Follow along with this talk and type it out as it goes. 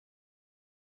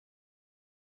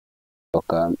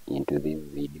Welcome into this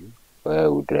video where I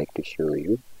would like to show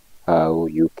you how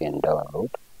you can download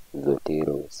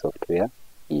Zotero software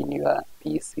in your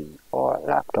PC or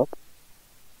laptop.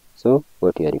 So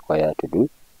what you are required to do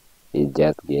is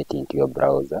just get into your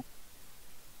browser,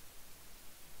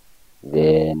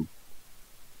 then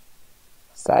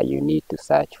you need to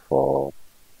search for,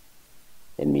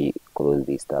 let me close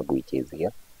this tab which is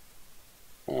here,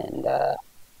 and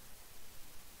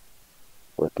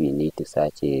what we need to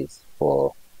search is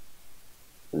for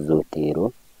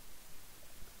Zotero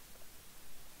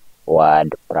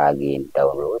word plugin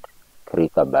download.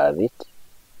 Click above it,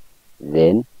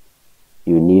 then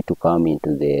you need to come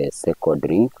into the second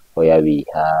link where we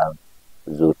have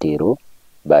Zotero,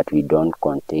 but we don't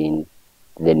contain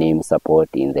the name support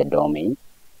in the domain.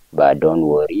 But don't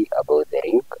worry about the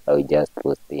link, I'll just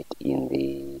post it in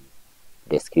the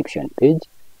description page.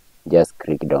 Just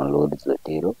click download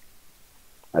Zotero.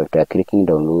 After clicking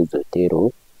download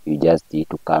Zotero, you just need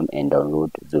to come and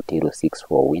download Zotero 6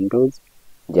 for Windows.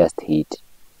 Just hit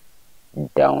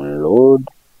download,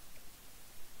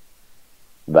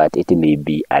 but it may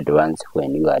be advanced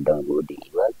when you are downloading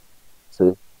yours.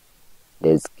 So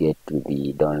let's get to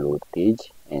the download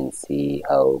page and see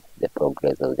how the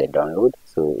progress of the download.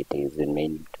 So it is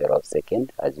remaining 12 seconds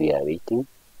as we are waiting.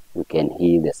 You can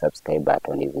hit the subscribe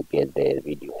button if you get the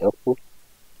video helpful,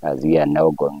 as we are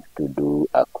now going to do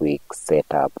a quick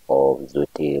setup of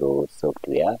Zotero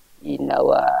software in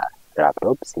our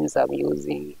laptop, since I'm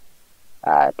using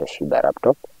a Toshiba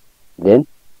laptop. Then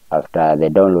after the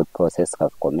download process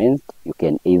has commenced, you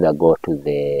can either go to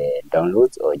the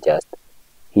downloads or just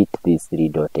hit this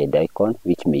three-dotted icon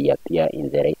which may appear in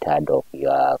the right hand of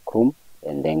your Chrome,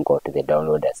 and then go to the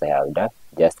download as I have done.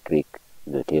 Just click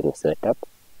Zotero setup.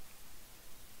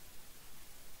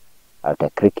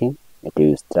 After clicking, it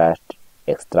will start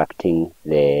extracting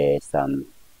some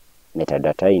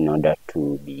metadata in order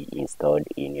to be installed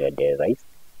in your device.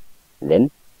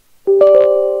 Then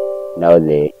now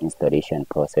the installation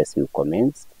process will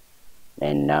commence,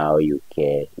 and now you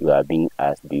are being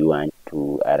asked, do you want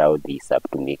to allow this app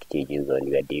to make changes on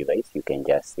your device? You can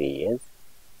just say yes,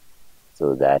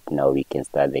 so that now we can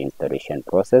start the installation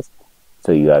process.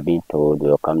 So you are being told,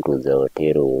 welcome to the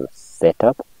Zotero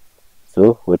setup.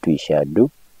 So what we shall do,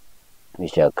 we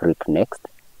shall click next.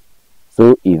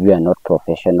 So if you are not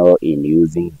professional in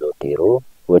using Zotero,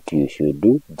 what you should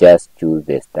do, just choose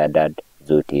the standard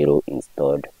Zotero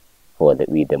installed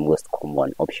with the most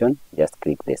common option. Just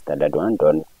click the standard one,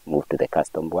 don't move to the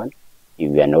custom one.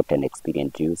 If you are not an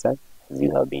experienced user, as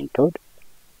you have been told,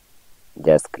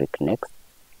 just click next.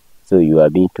 So you are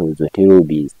being told Zotero will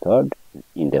be installed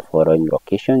in the following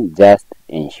location. Just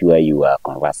ensure you are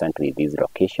conversant with these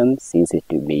locations, since it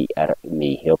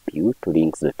may help you to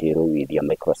link Zotero with your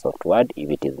Microsoft Word if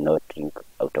it is not linked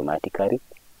automatically.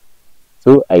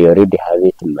 So I already have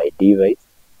it in my device.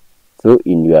 So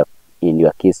in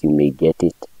your case, you may get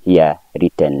it here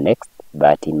written next,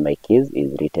 but in my case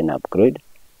is written upgrade,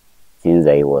 since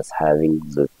I was having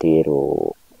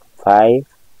Zotero 5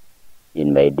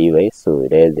 in my device. So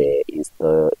there's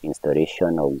the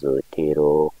installation of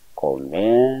Zotero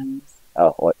commence,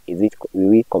 or is it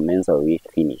we commence or we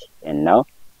finish? And now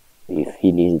we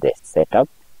finish the setup,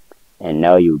 and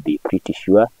now you'll be pretty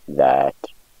sure that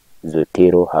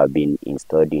Zotero have been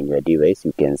installed in your device.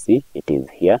 You can see it is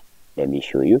here. Let me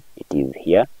show you. It is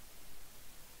here.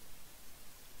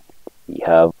 We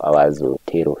have our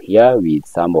Zotero here with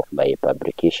some of my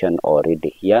publication already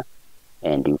here,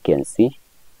 and you can see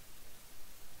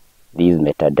these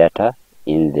metadata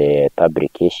in the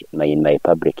publication, in my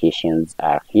publications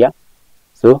are here.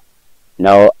 So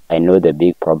now I know the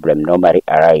big problem normally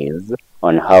arises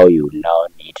on how you now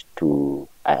need to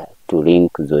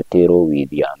link Zotero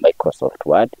with your Microsoft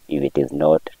Word if it is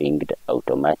not linked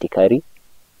automatically.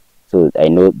 So I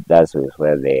know that's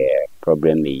where the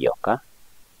problem may occur.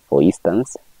 For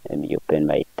instance, let me open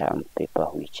my term paper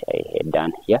which I had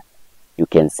done here. You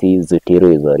can see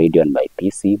Zotero is already on my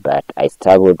PC, but I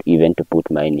struggled even to put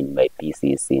mine in my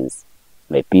PC, since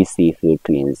my PC failed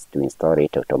to install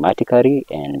it automatically,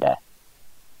 and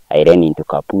I ran into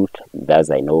kaput. Thus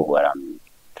I know what I'm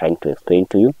trying to explain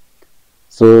to you.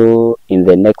 So in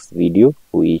the next video,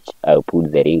 which I'll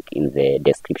put the link in the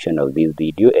description of this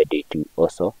video, and it will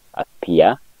also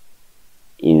appear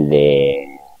in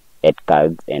the add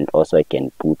cards, and also I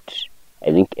can put,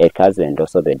 I think add cards and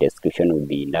also the description will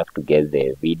be enough to get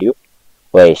the video,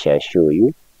 where I shall show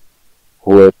you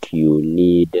what you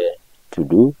need to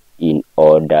do in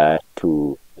order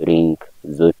to link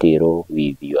Zotero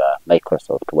with your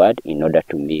Microsoft Word in order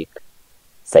to make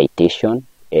citation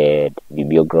and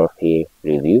bibliography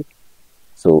review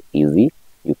so easy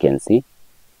You can see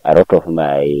a lot of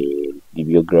my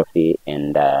bibliography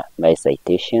and my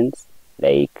citations,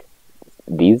 like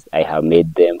these, I have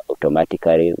made them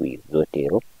automatically with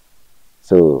Zotero.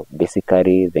 So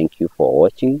basically, thank you for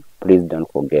watching. Please don't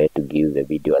forget to give the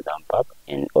video a thumb up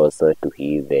and also to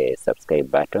hit the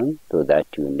subscribe button so that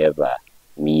you never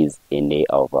miss any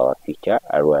of our future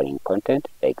learning content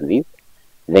like this.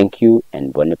 Thank you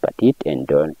and bon appetit, and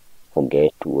don't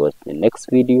forget to watch the next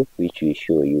video, which will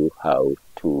show you how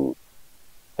to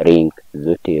link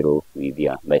Zotero with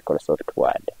your Microsoft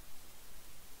Word.